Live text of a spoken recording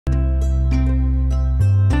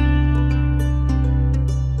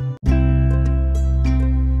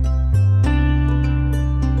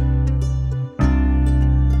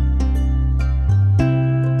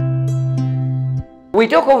We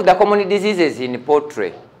talk of the common diseases in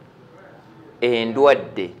poultry.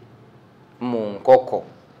 Endwadde mu nkoko.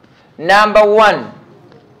 Number 1,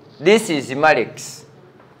 this is Marex.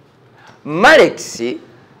 Marex,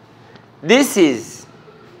 this is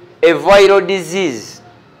a viral disease.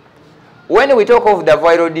 When we talk of the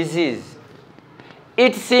viral disease,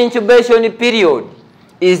 its incubation period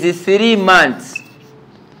is 3 months,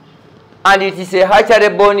 and it is a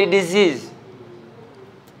hatchery-borne disease.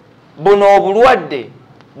 Buno obulwadde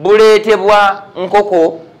buleetebwa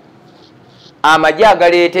nkoko amagi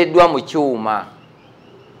agaleeteddwa mu kyuma,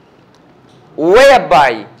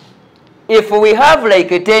 whereby if we have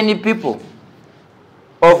like 10 people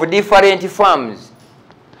of different farms,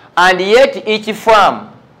 and yet each farm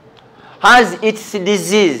has its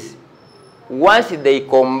disease, once they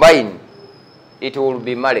combine, it will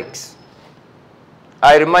be Marex.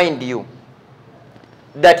 I remind you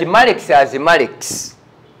that Marex as Marex,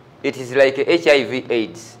 it is like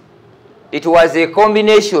HIV/AIDS. It was a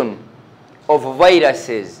combination of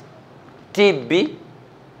viruses, TB,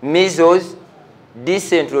 measles,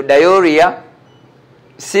 dysentery, diarrhea,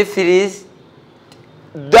 syphilis,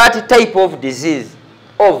 that type of disease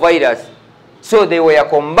or virus. So they were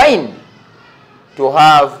combined to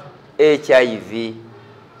have HIV/AIDS.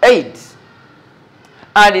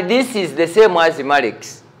 And this is the same as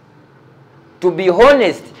Marex. To be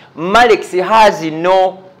honest, Marex has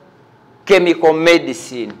no chemical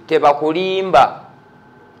medicine, tebakulimba,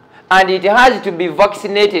 and it has to be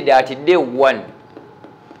vaccinated at day 1.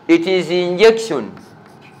 It is injection.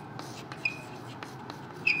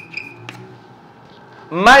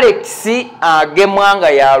 Marex agemwanga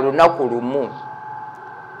ya lunaku lumu.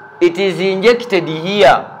 It is injected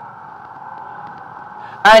here.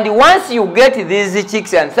 And once you get these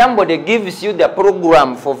chicks and somebody gives you the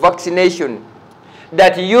program for vaccination,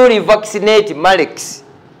 that you revaccinate Marex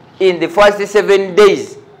in the first 7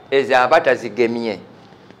 days, as abata zigemye.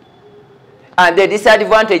 And the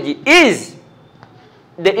disadvantage is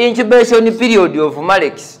the incubation period of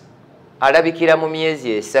Marex alabikira mu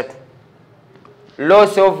myezi 3.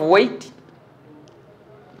 Loss of weight,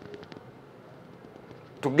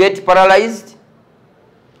 to get paralyzed,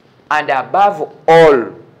 and above all,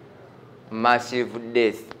 massive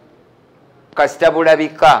death.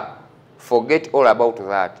 Kastabulabika, forget all about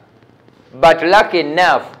that. But lucky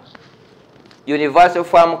enough, Universal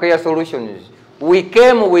Farm Care Solutions, we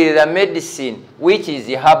came with a medicine which is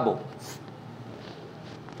herbal.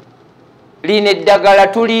 Line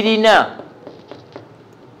dagala tulirina.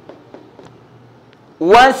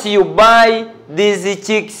 Once you buy these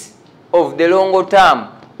chicks of the long term,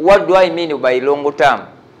 what do I mean by long term?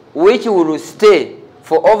 Which will stay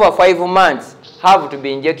for over 5 months, have to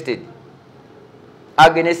be injected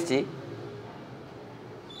against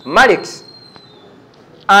Marex.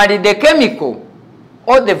 And the chemical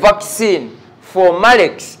or the vaccine for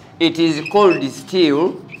Marex, it is called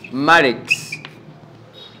still Marex.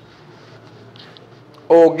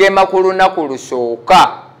 Ogema kulunaku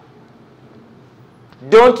lusooka.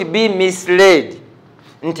 Don't be misled.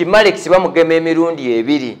 Nti Marex bamugema emirundi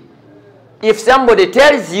ebiri. If somebody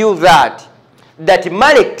tells you that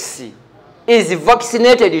Marex is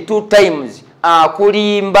vaccinated 2 times,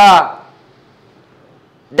 akulimba.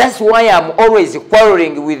 That's why I'm always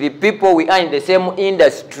quarreling with the people we are in the same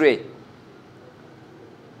industry.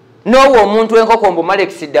 No omuntu enkoko mbu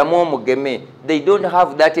Marex damu omugeme. They don't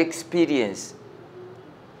have that experience.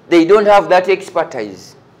 They don't have that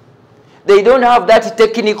expertise. They don't have that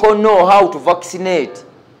technical know-how to vaccinate.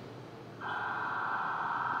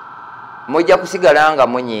 Moja kusigala nga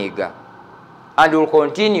munyiga. And will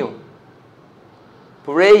continue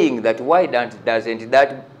praying that why doesn't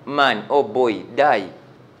that man or boy die?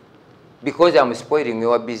 Because I'm spoiling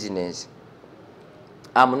your business.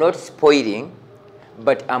 I'm not spoiling,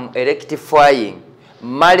 but I'm rectifying.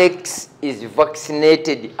 Marex is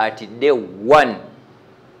vaccinated at day 1.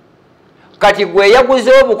 Kati gwe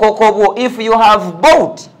yaguze obukoko bwo, if you have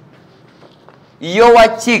bought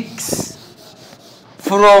your chicks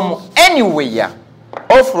from anywhere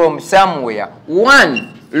or from somewhere,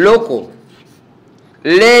 1, local,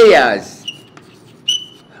 layers,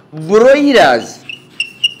 broilers,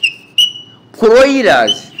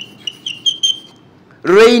 croilers,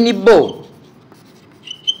 rainbow,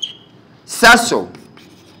 sasso,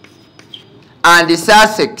 and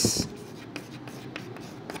Sussex.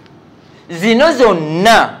 Zino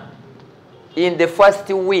zonna in the first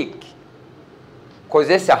week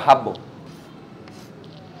kozesa herbal.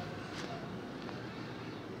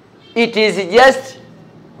 It is just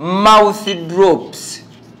mouth drops.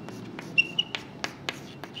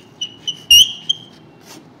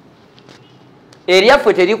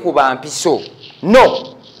 Eryaffe terikuba mpiso.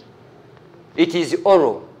 No, it is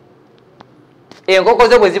oral. Enkoko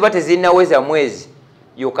zo bwe ziba tezinnaweza mwezi,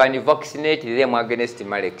 you can vaccinate them against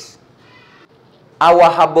Marex.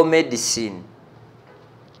 Our herbal medicine,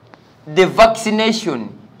 the vaccination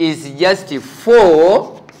is just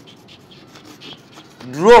 4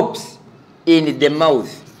 drops in the mouth.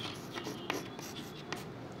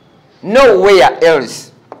 Nowhere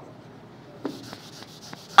else.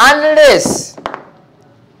 Unless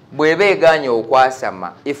bw'eba egaanye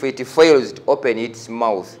okwasama, if it fails to open its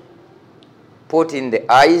mouth, put in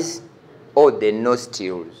the eyes or the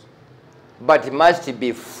nostrils. But it must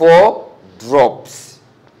be 4 drops.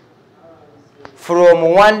 From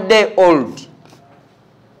 1 day old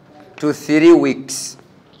to 3 weeks.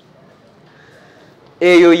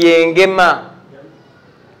 Eyo yengema.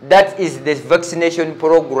 That is the vaccination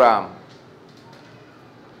program.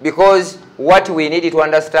 Because what we need to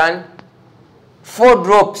understand, 4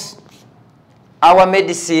 drops. Our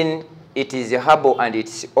medicine, it is herbal and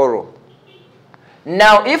it's oral.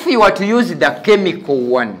 Now, if you were to use the chemical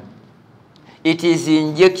one, it is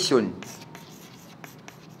injection.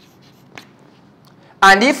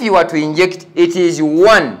 And if you were to inject, it is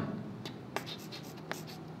 1.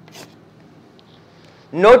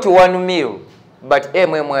 Not 1 ml, but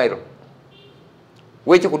mml,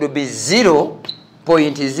 which could be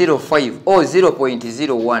 0.05 or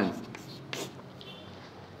 0.01.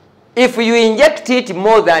 If you inject it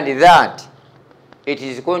more than that, it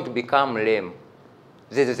is going to become lame.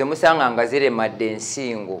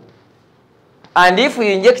 And if you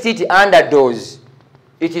inject it under dose,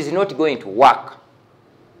 it is not going to work.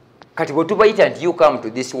 And you come to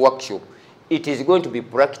this workshop, it is going to be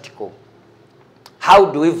practical.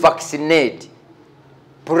 How do we vaccinate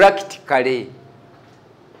practically?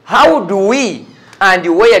 How do we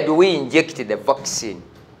and where do we inject the vaccine?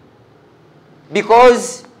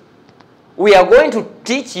 Because we are going to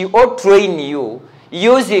teach you or train you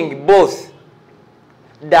using both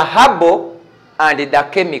the herbal and the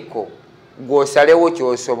chemical.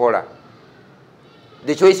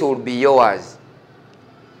 The choice will be yours.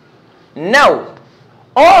 Now,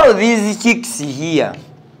 all these chicks here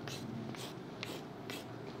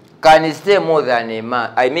can stay more than a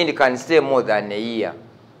month. I mean, can stay more than a year.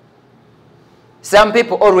 Some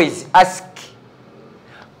people always ask,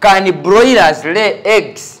 can broilers lay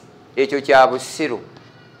eggs? Ekyo kya busiru.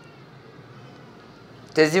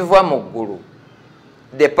 Teziva mu ggulu.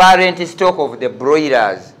 The parent stock of the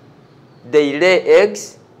broilers, they lay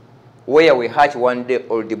eggs where we hatch 1 day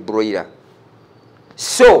old broiler.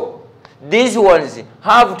 So, these ones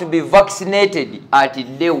have to be vaccinated at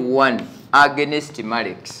day 1 against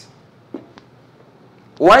Marex.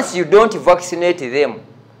 Once you don't vaccinate them,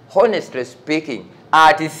 honestly speaking,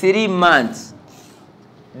 at 3 months,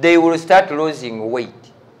 they will start losing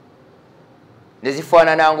weight.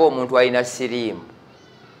 Nezifaanana ng'omuntu alina siriimu.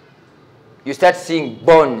 You start seeing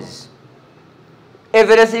bones.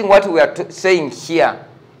 Everything what we are saying here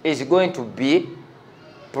is going to be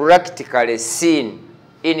practically seen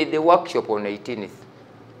in the workshop on 18th.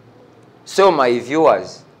 So my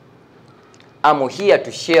viewers, I'm here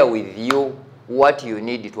to share with you what you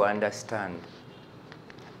need to understand.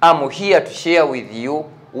 I'm here to share with you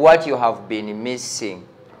what you have been missing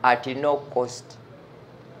at no cost.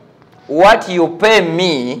 What you pay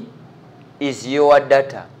me is your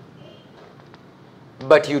data.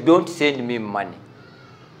 But you don't send me money.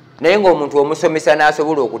 Naye ng'omuntu omusomesa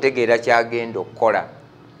n'asobola okutegeera ky'agenda okukola.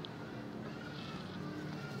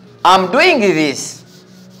 I'm doing this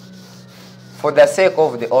for the sake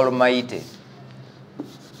of the Almighty.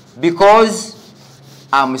 Because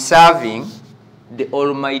I'm serving the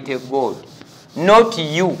Almighty God. Not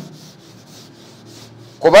you.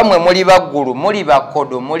 Kuba mwe muli baggulu, muli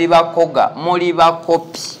bakodo, muli bakoga, muli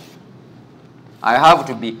bakopi. I have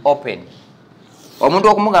to be open. Omuntu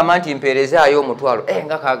okumugamba nti mpeerezaayo omutwalo,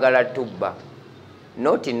 nga kaagala tubba.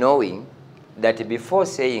 Not knowing that before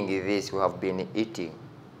saying this, you have been eating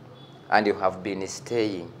and you have been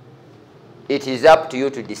staying. It is up to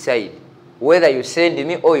you to decide whether you send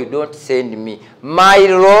me or you don't send me. My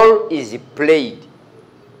role is played.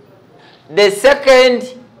 The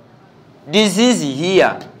second disease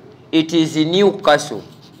here, it is in Newcastle.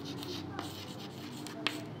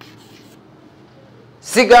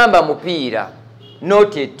 Sigamba mupiira,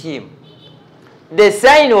 not a team. The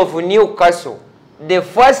sign of Newcastle, the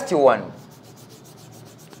first one,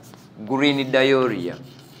 green diarrhea.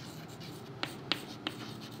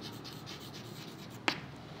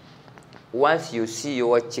 Once you see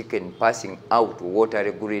your chicken passing out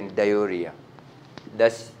watery green diarrhea,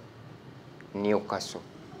 that's Newcastle.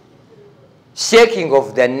 Shaking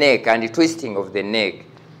of the neck and twisting of the neck,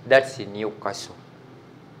 that's in Newcastle.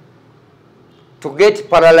 To get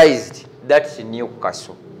paralyzed, that's in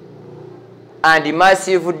Newcastle. And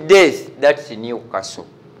massive death, that's in Newcastle.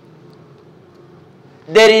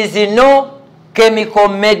 There is no chemical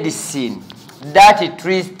medicine that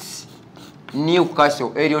treats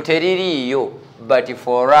Newcastle. But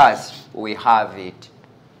for us, we have it.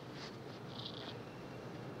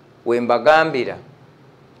 Wembagambira,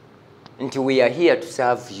 until we are here to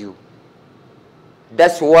serve you.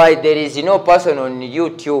 That's why there is no person on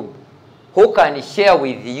YouTube who can share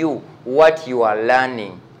with you what you are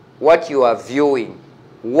learning, what you are viewing,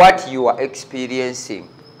 what you are experiencing.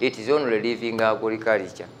 It is only living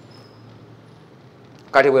agriculture.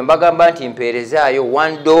 Kati wembagamba nti mpeerezaayo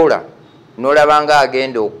 $1 n'olabanga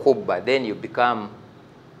agenda okubba, then you become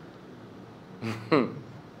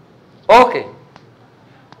okay.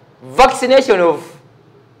 Vaccination of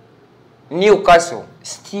Newcastle,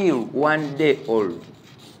 still 1 day old.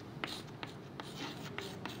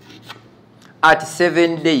 At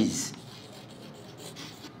 7 days.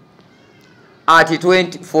 At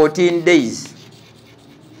 14 days.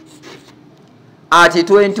 At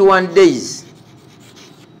 21 days.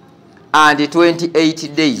 And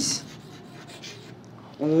 28 days.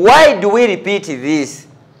 Why do we repeat this?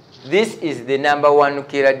 This is the #1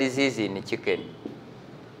 killer disease in chicken.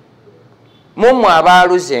 Mumu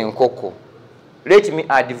abaluze enkoko, let me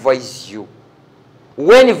advise you.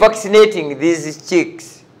 When vaccinating these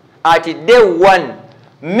chicks, at day 1,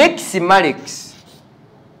 mix Marex,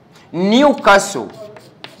 Newcastle,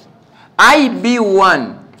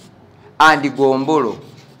 IB1, and Gombolo.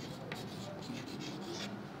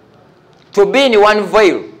 To be in one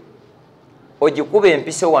vial, ojikube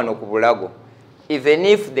empiso wano ku bulago. Even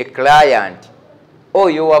if the client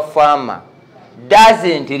or your farmer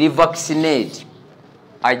doesn't revaccinate,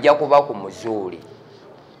 ajja kuba ku muzuuli.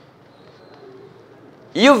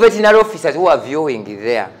 You veterinary officers who are viewing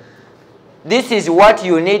there, this is what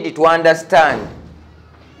you need to understand.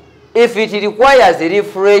 If it requires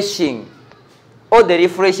refreshing or the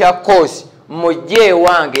refresher course, mujje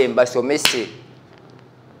wange mbasomese.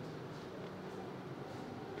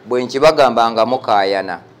 Bwe nkibagambanga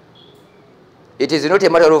mukaayana. It is not a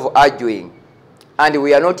matter of arguing, and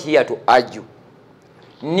we are not here to argue.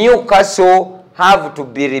 Newcastle have to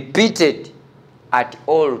be repeated at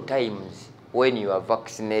all times when you are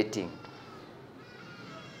vaccinating.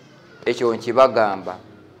 Ekyo nkibagamba.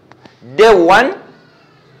 Day 1,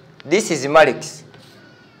 this is Marex.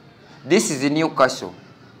 This is Newcastle.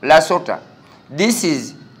 Lasota. This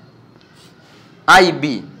is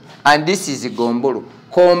IB. And this is Gombolo.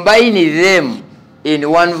 Combine them in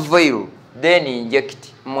one vial, then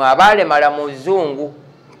inject. Mwabale mala muzungu.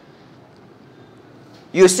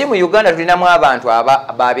 You see mu Uganda tulinamu abantu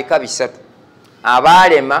ababika bisatu.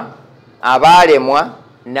 Abalema, abalemwa,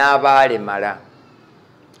 n'abalemala.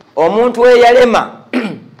 Omuntu eyalema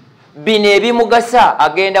bino ebimugasa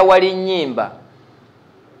agenda wali nnyimba.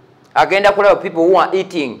 Agenda kulaba people who are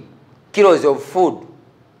eating kilos of food.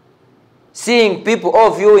 Seeing people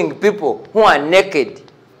or viewing people who are naked,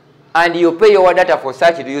 and you pay your data for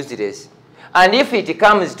such useless. And if it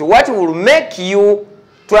comes to what will make you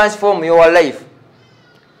transform your life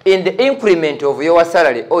in the increment of your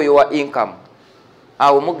salary or your income,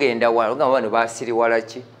 awo mugenda wano basiri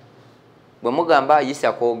walachi. Bwe mugamba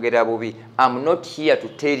yisa kwogera bubi, I'm not here to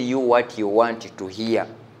tell you what you want to hear.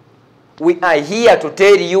 We are here to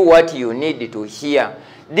tell you what you need to hear.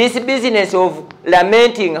 This business of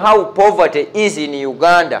lamenting how poverty is in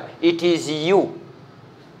Uganda, it is you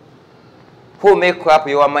who make up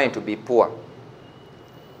your mind to be poor.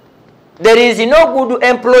 There is no good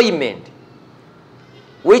employment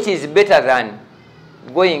which is better than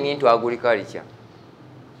going into agriculture.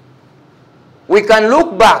 We can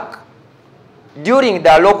look back during the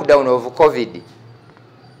lockdown of COVID.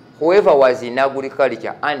 Whoever was in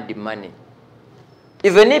agriculture earned money.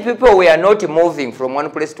 Even if people were not moving from one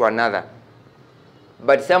place to another,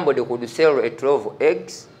 but somebody could sell a 12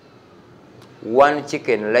 eggs, 1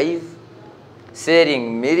 chicken live,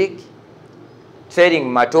 selling milk, selling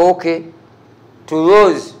matoke to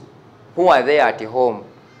those who are there at home.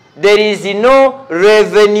 There is no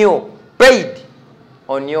revenue paid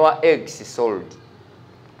on your eggs sold,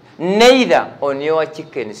 neither on your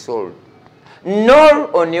chicken sold,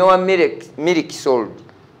 nor on your milk sold.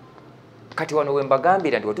 Kati wano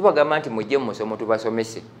wembagambira nti tubagamba nti mujje musomo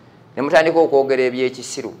tubasomese ne mutandika okwogera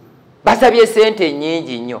ebyekisiru basabye sente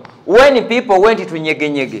nyingi nnyo. When people went to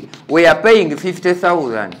nyegenyege, we are paying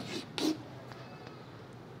 50,000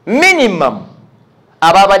 minimum.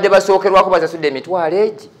 Ababadde basookerwako basasudde emitwalo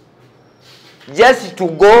egi just to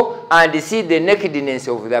go and see the nakedness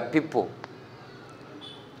of the people.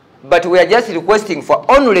 but we are just requesting for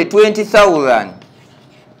only 20,000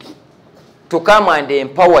 to come and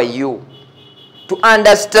empower you to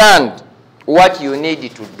understand what you need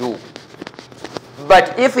to do.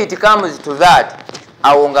 But if it comes to that,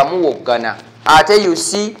 awonga muwogana. Ate you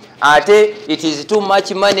see, ate it is too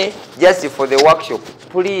much money just for the workshop.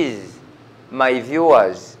 Please, my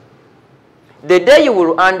viewers, the day you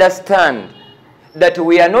will understand that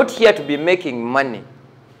we are not here to be making money,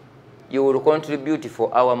 you will contribute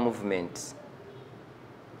for our movement.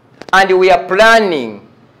 And we are planning,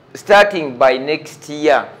 starting by next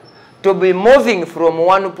year, to be moving from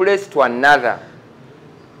one place to another,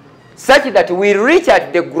 such that we reach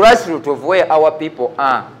at the grassroots of where our people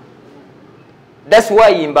are. That's why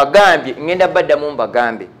in Bagambi, ngenda badamu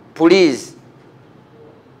Bagambi, please,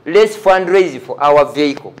 let's fundraise for our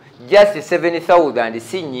vehicle. Just 7,000,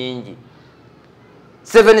 si nyingi.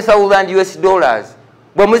 7,000 US dollars.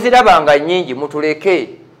 Bwe muzirabanga nyingi mutuleke.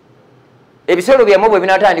 Ebisolo byammwe bwe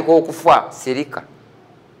binatandika okufa sirika.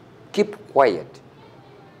 Keep quiet.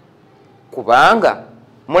 Kubanga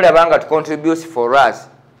mulabanga to contribute for us,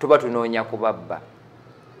 tuba tunoonya kubabba.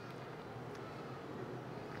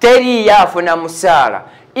 Teri yafuna musala.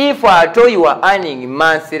 If at all you are earning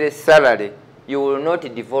monthly salary, you will not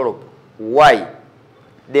develop. Why?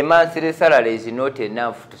 The monthly salary is not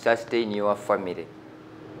enough to sustain your family.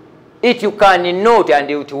 It you can not and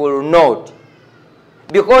it will not.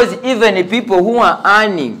 Because even people who are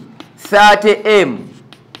earning 30M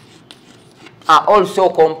are also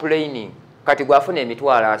complaining. Kati gwafuna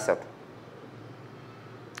emitwalo 3.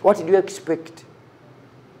 What do you expect?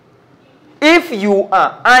 If you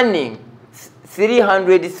are earning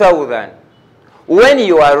 300,000, when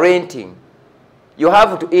you are renting, you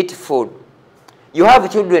have to eat food. You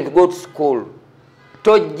have children to go to school.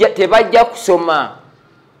 Tebajja kusoma.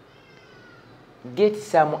 Get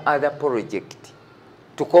some other project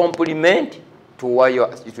to complement to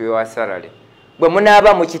your salary. Bwe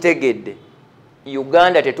munaaba mukitegedde,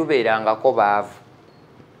 Uganda tetubeerangako baavu.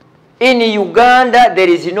 In Uganda there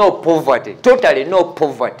is no poverty, totally no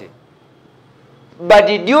poverty. But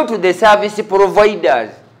due to the service providers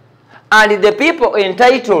and the people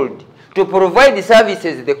entitled to provide the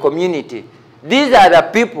services to the community, these are the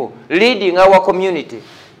people leading our community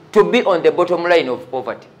to be on the bottom line of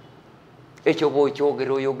poverty. Ekyo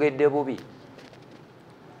bw'okyogera oyogedde bubi.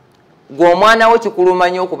 Gwe omwana wo kikuluma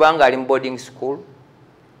nnyo okubanga ali mu boarding school.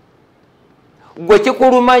 Gwe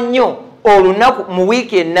kikuluma nnyo olunaku mu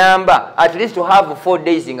wiiki ennamba at least to have 4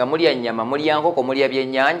 days nga mulya nnyama, mulya nkoko, mulya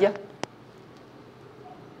byennyanja.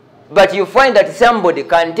 But you find that somebody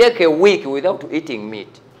can take a week without eating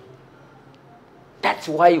meat. That's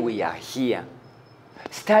why we are here.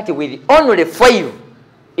 Start with only 5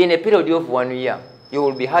 in a period of 1 year. You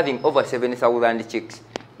will be having over 7,000 chicks.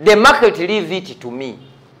 The market leave it to me.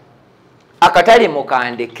 Akatale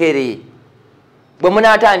mukandekere. Bwe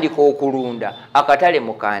munatandika okulunda, akatale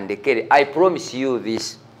mukandekere. I promise you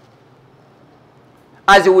this.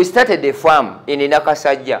 As we started the farm in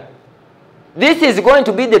Newcastle, this is going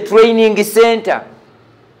to be the training center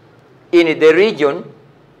in the region,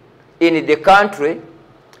 in the country,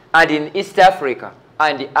 and in East Africa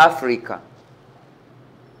and Africa.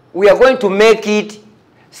 We are going to make it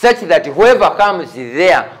such that whoever comes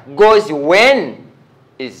there goes when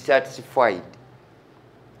is satisfied.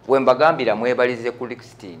 When bagambira mwebalize ku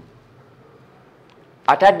 16.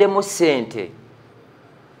 Ataddemu sente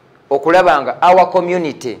okulabanga our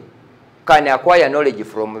community can acquire knowledge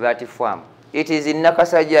from that farm. It is in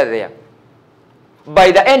Nakasaja there.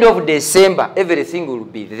 By the end of December, everything will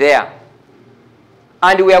be there.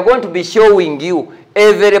 And we are going to be showing you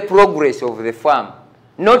every progress of the farm.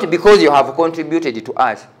 Not because you have contributed to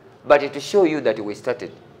us, but to show you that we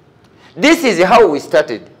started. This is how we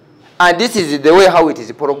started. And this is the way how it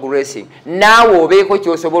is progressing. Now, obeeko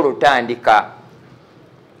ky'osobola otandika.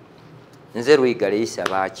 Nze Luigare isa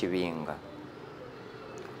bakibinga.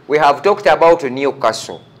 We have talked about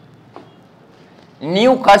Newcastle.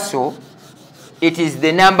 Newcastle, it is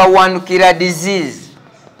the #1 killer disease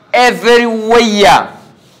everywhere.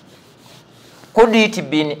 Could it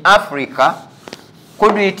be in Africa?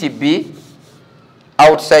 Could it be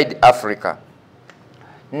outside Africa?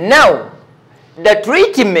 Now, the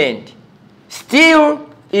treatment still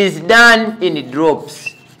is done in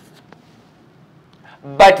drops.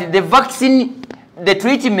 But the vaccine, the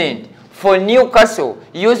treatment for Newcastle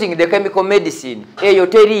using the chemical medicine, eyo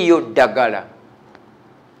teriyo ddagala.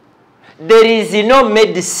 There is no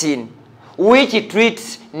medicine which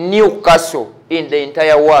treats Newcastle in the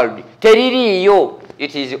entire world. Teririyo,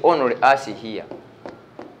 it is only us here.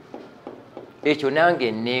 Ekyo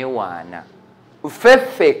nange neewaana.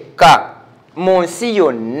 Feffeka mu nsi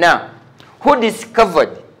yonna who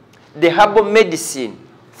discovered the herbal medicine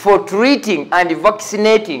for treating and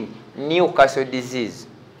vaccinating Newcastle disease.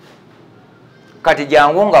 Kati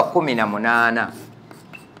jangu nga 18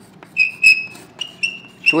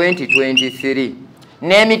 2023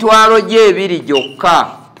 n'emitwalo gye 2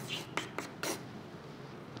 gyokka.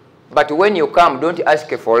 But when you come, don't ask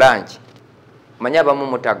for lunch. Manya bamu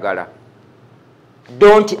mutagala.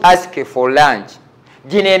 Don't ask for lunch.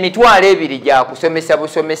 Gino emitwalo 2 gya kusomesa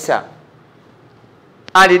busomesa.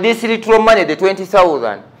 And this little money, the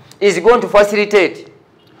 20,000, is going to facilitate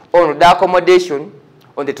on the accommodation,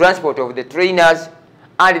 on the transport of the trainers,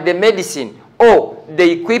 and the medicine, or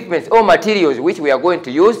the equipment, or materials which we are going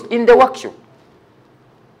to use in the workshop.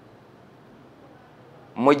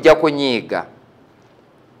 Mujja kunyiga.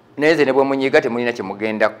 Neze ne bwe munyiga temulina kye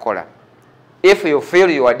mugenda kukola. If you feel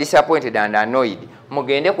you are disappointed and annoyed,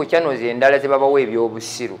 mugende ku channels endala ze babawa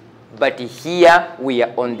ebyobusiru. But here we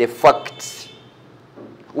are on the facts.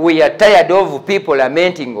 We are tired of people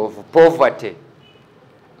lamenting of poverty.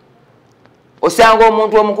 Osanga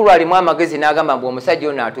omuntu omukulu alimu amagezi n'agamba mbu omusajja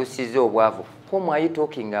ono atuusizza obwavu. Whom are you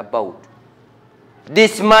talking about?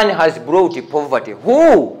 This man has brought poverty.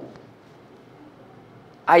 Who?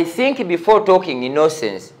 I think before talking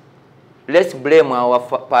innocence, let's blame our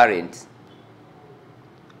parents,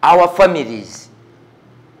 our families,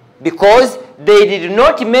 because they did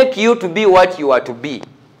not make you to be what you are to be.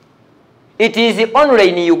 It is only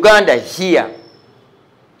in Uganda here,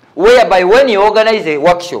 whereby when you organize a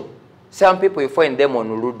workshop, some people you find them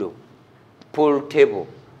on Ludo, pool table,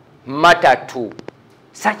 matatu,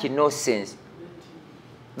 such nonsense.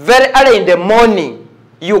 Very early in the morning,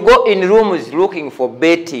 you go in rooms looking for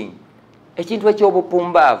betting. Ekintu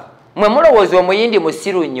eky'obupumbavu. Mwe mulowooza omuyindi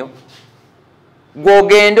musiru nnyo.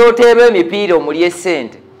 Gw'ogenda oteeba emipiira omulye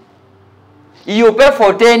ssente. You pay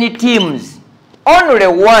for 10 teams. Only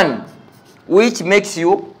one which makes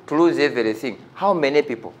you to lose everything. How many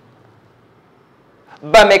people?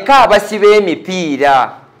 Bameka abasiba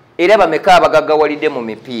emipiira. Era bameka abagaggawalidde mu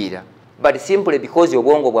mipiira. But simply because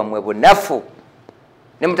obwongo bwammwe bunafu.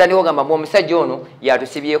 Nemutandika ogamba mbu omusajja ono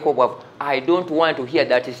yatusibyeko obwavu. I don't want to hear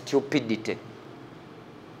that stupidity.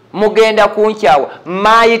 Mugenda kunkyawa.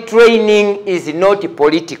 My training is not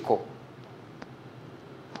political.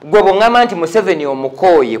 Gwe bw'oŋŋamba nti Museveni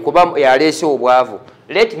omukooye kuba yaleese obwavu.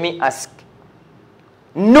 Let me ask.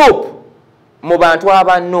 Nope. Mu bantu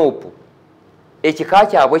aba nope. Ekika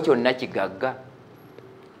kyabwe kyonna kigagga.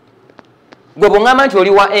 Gwe bw'oŋŋamba nti oli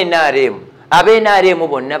wa NRM. Abe NRM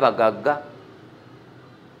bonna bagagga.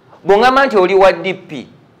 Bw'oŋŋamba nti oli wa DP.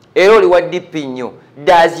 Era oli wa DP nnyo.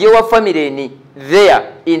 Does your family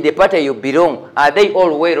there in the party you belong, are they all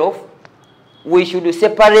aware of? We should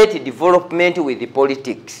separate development with the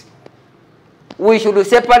politics. We should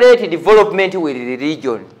separate development with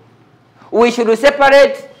religion. We should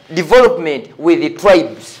separate development with the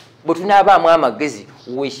tribes. But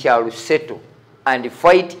we shall settle and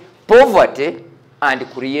fight poverty and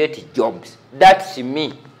create jobs. That's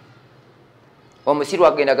me. Omusiru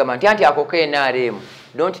agenda gamba nti akoko NRM.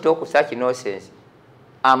 Don't talk such nonsense.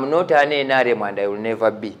 I'm not an NRM and I will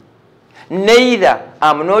never be. Neither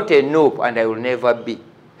I'm not a NOP and I will never be.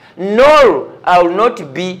 Nor I will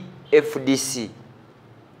not be FDC.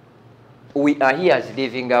 We are here as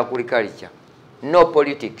living agriculture. No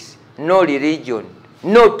politics, no religion,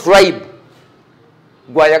 no tribe.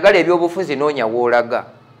 Gwayagala ebyobufuzi noonya woolaga.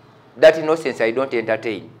 That nonsense I don't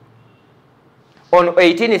entertain. On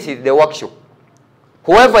 18th is the workshop.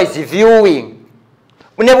 Whoever is viewing,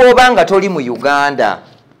 ne bw'obanga toli mu Uganda,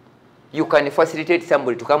 you can facilitate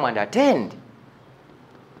somebody to come and attend.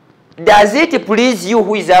 Does it please you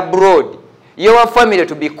who is abroad, your family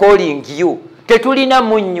to be calling you? Tetulina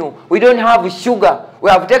munyu. We don't have sugar. We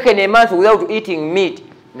have taken a month without eating meat.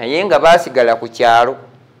 Naye nga baasigala ku kyalo.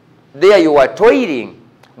 There you are toiling.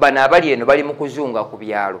 Bano abali eno bali mu kuzunga ku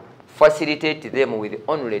byalo. Facilitate them with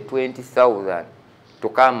only 20,000 to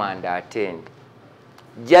come and attend.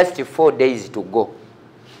 Just 4 days to go.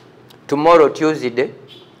 Tomorrow, Tuesday,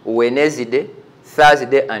 Wednesday,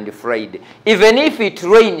 Thursday, and Friday. Even if it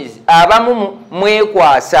rains, abamu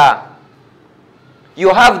mwekwasa. You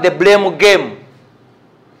have the blame game.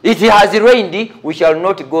 If it has rained, we shall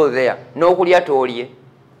not go there. No kulya tolye.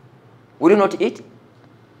 Will you not eat?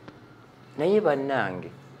 Naye bannange.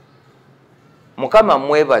 Mukama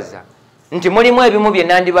mwebaza. Nti mulimu ebimu bye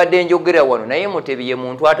nandibadde njogera wano naye mutebiye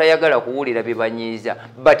muntu atayagala kuwulira bibanyiiza.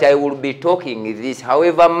 But I will be talking this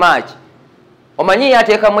however much. Omanyi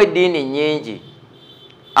yateekamu eddiini nnyingi.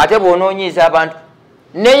 Ate bw'onoonyiiza abantu.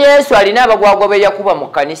 Ne Yesu alina abagwagwa be yakuba mu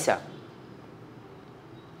kkanisa.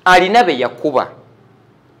 Alina be yakuba.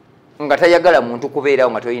 nga tayagala muntu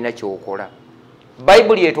kubeerawo nga tolina kyokola.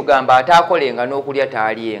 Bayibuli etugamba ataakolenga n'okulya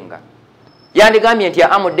taalyenga. Yandigambye nti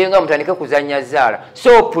amuddenga mutandike kuzannya zzaala.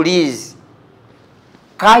 So please,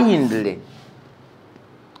 kindly,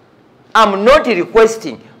 I'm not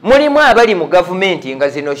requesting. Mulimu abali mu gavumenti nga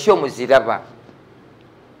zino sho muziraba.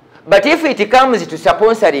 But if it comes to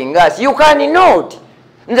sponsoring us, you cannot.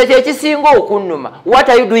 Nze kyekisinga okunnuma. What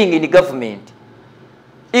are you doing in the government?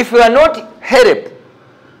 If you are not help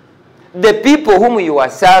the people whom you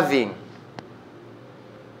are serving,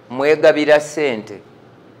 mwegabira sente.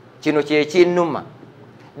 Kino kyekinnuma.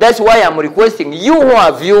 That's why I'm requesting you who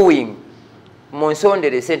are viewing,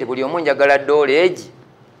 munsondere sente buli omu njagala $1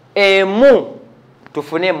 emu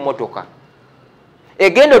tufune emmotoka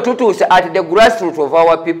egendo tutuusa at the grassroots of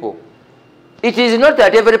our people. It is not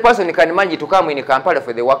that every person can manage to come in Kampala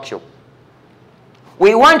for the workshop.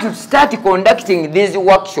 We want to start conducting these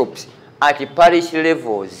workshops at parish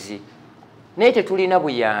levels. Nete tulina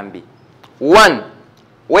buyambi. One,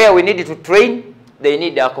 where we need to train, they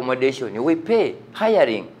need accommodation. We pay,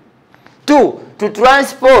 hiring. Two, to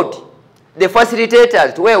transport the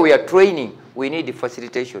facilitators to where we are training, we need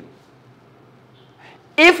facilitation.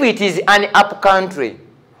 If it is an up country,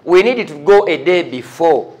 we need to go a day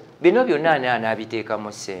before. Bino byonna ani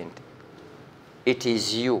abiteekamu ssente. It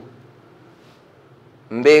is you.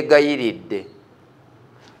 Mbegayiridde.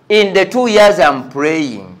 In the 2 years I'm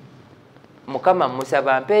praying, Mukama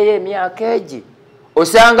musaba mpeye emyaka egi.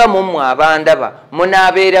 Osanga mumwe abandaba,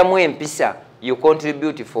 munaabeeramu empisa, you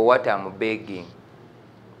contribute for what I'm begging.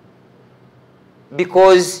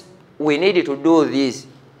 Because we need to do this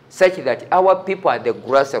such that our people at the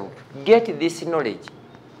grassroots get this knowledge.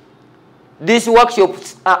 These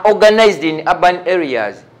workshops are organized in urban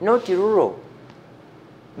areas, not rural.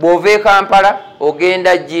 Bw'ova Kampala,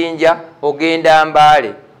 ogenda Jinja, ogenda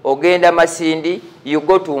Mbale, ogenda Masindi, you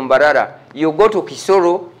go to Mbarara, you go to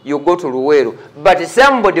Kisoro, you go to Luweero. But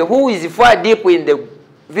somebody who is far deep in the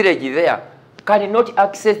village there cannot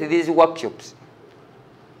access these workshops.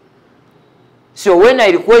 So when I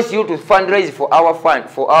request you to fundraise for our fund,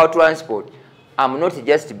 for our transport, I'm not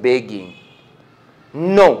just begging.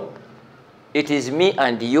 No. It is me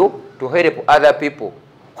and you to help other people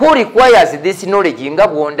who requires this knowledge nga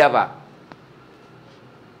bwondaba.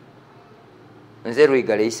 Nze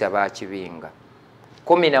Luigare isaba kibinga.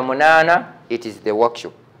 18 it is the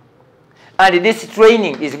workshop. And this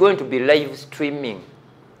training is going to be live streaming.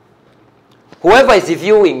 Whoever is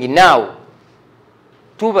viewing now,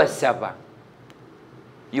 tubasaba,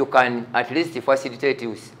 you can at least facilitate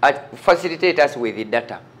us with the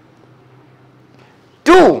data.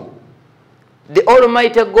 2, the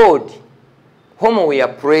Almighty God, whom we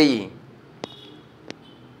are praying,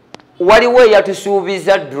 waliwo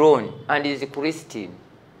yatusuubiza drone and is Christine,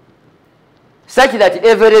 such that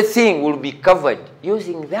everything will be covered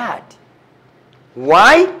using that.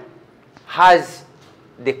 Why? Has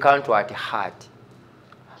the country at heart,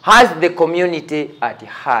 has the community at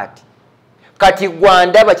heart. Kati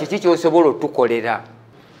gwandaba kiki kyosobola otukolera.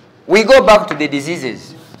 We go back to the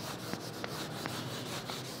diseases.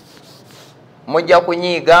 Mujja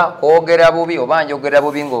kunyiga kwogera bubi oba njogera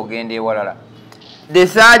bubi ng'ogenda ewalala. The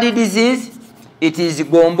third disease, it is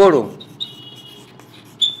Gombolo.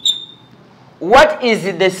 What is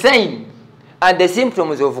the sign and the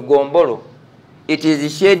symptoms of Gombolo? It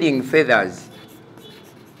is shedding feathers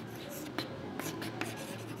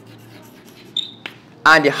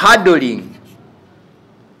and huddling.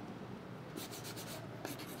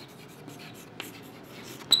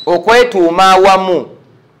 Okwetuuma awamu.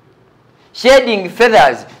 Shedding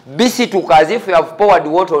feathers, bisituka as if you have poured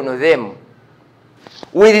water on them.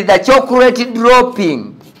 With the chocolate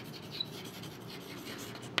dropping.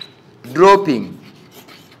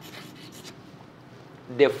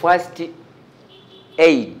 The first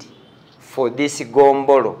aid for this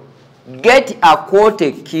Gombolo. Get a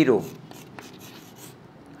 1/4 kilo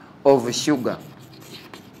of sugar.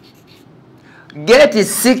 Get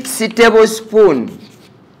 6 tablespoons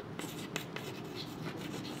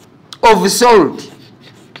of salt.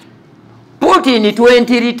 Put in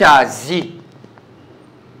 20 liters.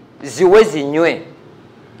 Ziwe zinywe.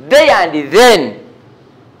 There and then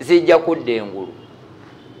zijja kudda engulu.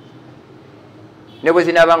 Ne bwe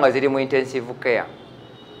zinabanga ziri mu intensive care.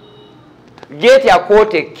 Get a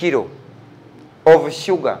 1/4 kilo of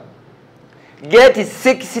sugar. Get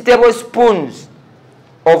 6 tablespoons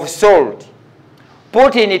of salt.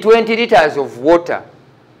 Put in 20 liters of water.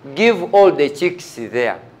 Give all the chicks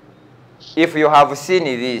there. If you have seen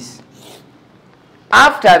this.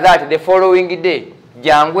 After that, the following day,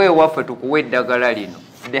 jangwe waffe tukuwe eddagala lino,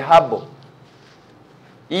 the herbal.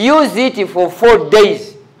 Use it for 4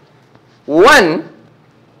 days. One,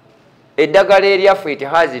 eddagala eryaffe, it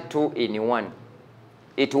has 2 in 1.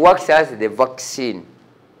 It works as the vaccine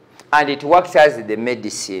and it works as the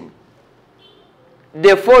medicine.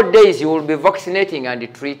 The 4 days you will be vaccinating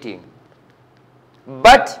and treating.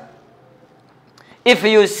 But if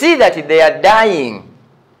you see that they are dying,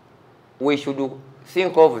 we should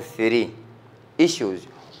think of 3 issues.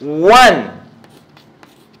 One,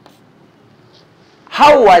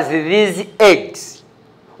 how was these eggs?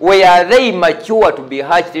 Were they mature to be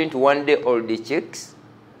hatched into 1-day-old chicks?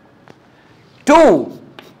 2,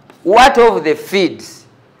 what of the feeds?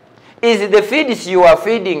 Is the feeds you are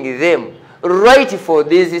feeding them right for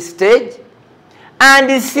this stage?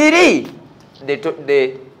 And 3,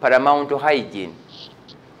 the paramount hygiene.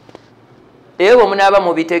 Ewe munaba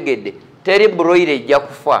mubitegedde, teri broiler ejja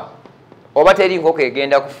kufa oba teri nkoko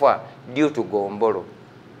egenda kufa due to gombolo.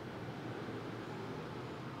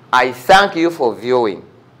 I thank you for viewing.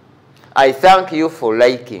 I thank you for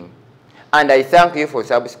liking. And I thank you for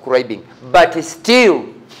subscribing. But still,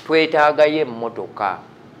 twetaagayo emmotoka.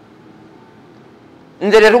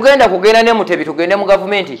 Nze tetugenda kugenda ne mutebi tugende mu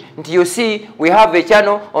government nti you see we have a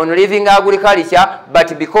channel on living agriculture,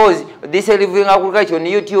 but because this living agriculture on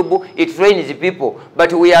YouTube it trains people,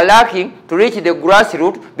 but we are lacking to reach the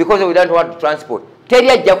grassroots because we don't want to transport. Teri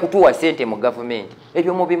ajja kutuwa sente mu government.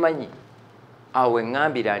 Ebyo mubimanyi. Awe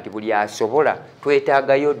ngambira nti buli asobola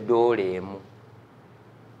twetaagayo $1 emu.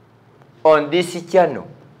 On this channel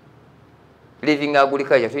living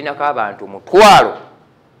agriculture tulinako abantu 1,000.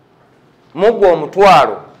 Mugwa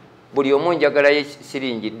omutwalo buli omu njagalayo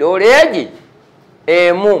siringi $1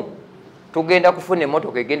 emu. Tugenda kufuna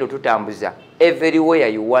emmotoka egenda tutambuza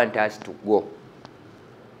everywhere you want us to go.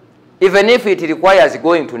 Even if it requires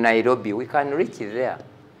going to Nairobi, we can reach there.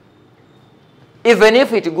 Even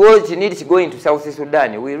if it needs going to South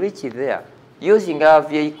Sudan, we reach there using our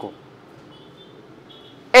vehicle.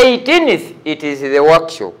 18th, it is the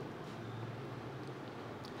workshop.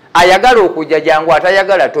 Ayagala okujja jangu,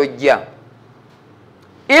 atayagala tojja.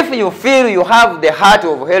 If you feel you have the heart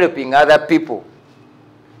of helping other people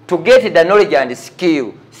to get the knowledge and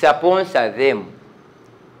skill, sponsor them.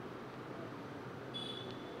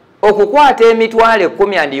 Okukwata emitwalo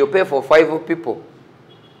 10 and you pay for 5 people.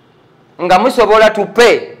 Nga musobola to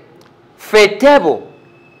pay for a table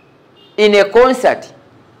in a concert.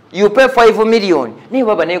 You pay 5 million. Ni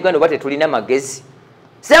baba ne Uganda bate tulina magezi.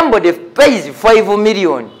 Somebody pays 5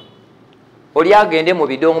 million. Oli agende mu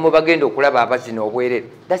bidongo mu bagenda okulaba abazina obwerere.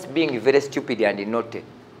 That's being very stupid and naughty.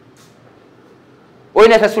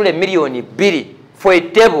 Oyina tasule million 2 for a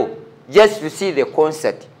table just to see the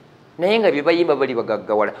concert. Naye nga bye bayimba bali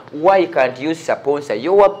bagaggawala. Why can't you sponsor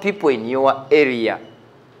your people in your area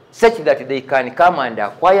such that they can come and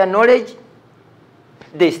acquire knowledge?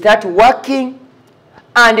 They start working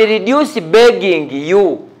and reduce begging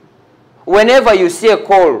you. Whenever you see a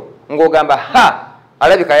call, ngogamba ha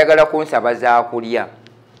alabika ayagala kunsaba za kulya.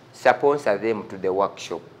 Sponsor them to the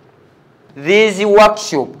workshop. This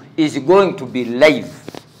workshop is going to be live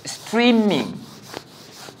streaming,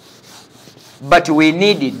 but we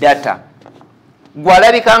need data.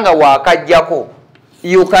 Gw'alabika nga wakajjako,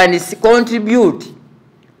 you can contribute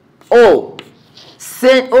or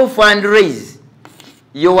send or fundraise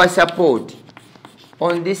your support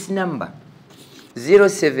on this number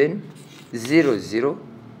 0700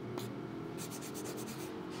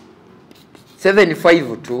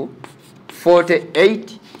 752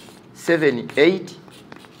 48 78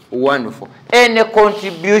 14. Any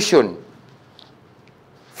contribution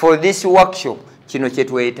for this workshop kino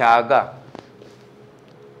kyetwetaaga.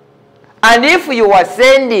 And if you are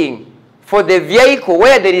sending for the vehicle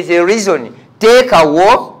where there is a reason, take a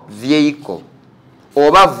walk vehicle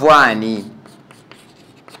oba vani.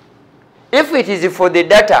 If it is for the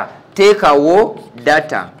data, take a walk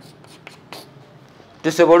data.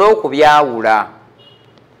 Tusobole okubyawula.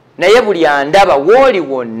 Naye buli andaba woli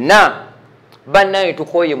wonna bannaye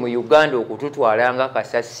tukoye mu Uganda okututwalanga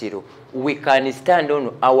kasasiro. We can stand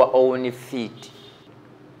on our own feet.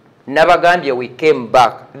 Nabagambye we came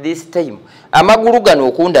back this time. Amagulu gano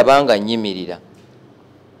okundabanga nnyimirira.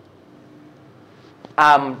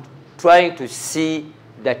 I'm trying to see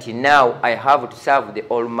that now I have to serve the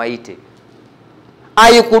Almighty.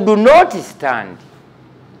 I could not stand.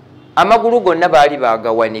 Amagulu gonna baali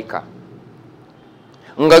bagawanika.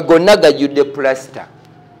 Nga gonna gajudde plaster.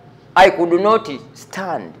 I could not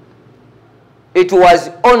stand. It was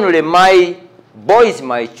only my boys,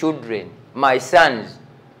 my children, my sons,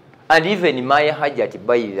 and even my hajati,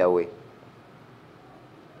 by the way.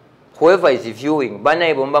 Whoever is viewing,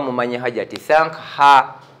 banaye bomba mumanyi hajati, thank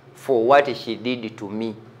her for what she did to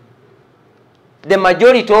me. The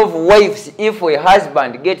majority of wives, if a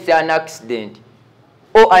husband gets an accident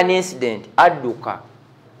or an incident, aduka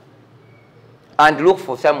and look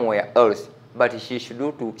for somewhere else. But she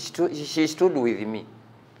stood with me.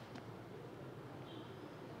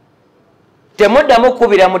 Temuddamu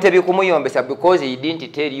kubira mutebi kumuyombesa because he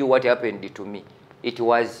didn't tell you what happened to me. It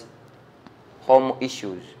was home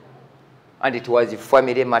issues and it was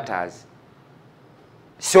family matters.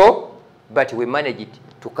 So, but we managed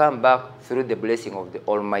to come back through the blessing of the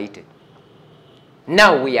Almighty.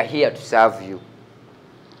 Now we are here to serve you.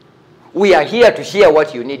 We are here to share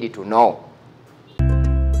what you need to know.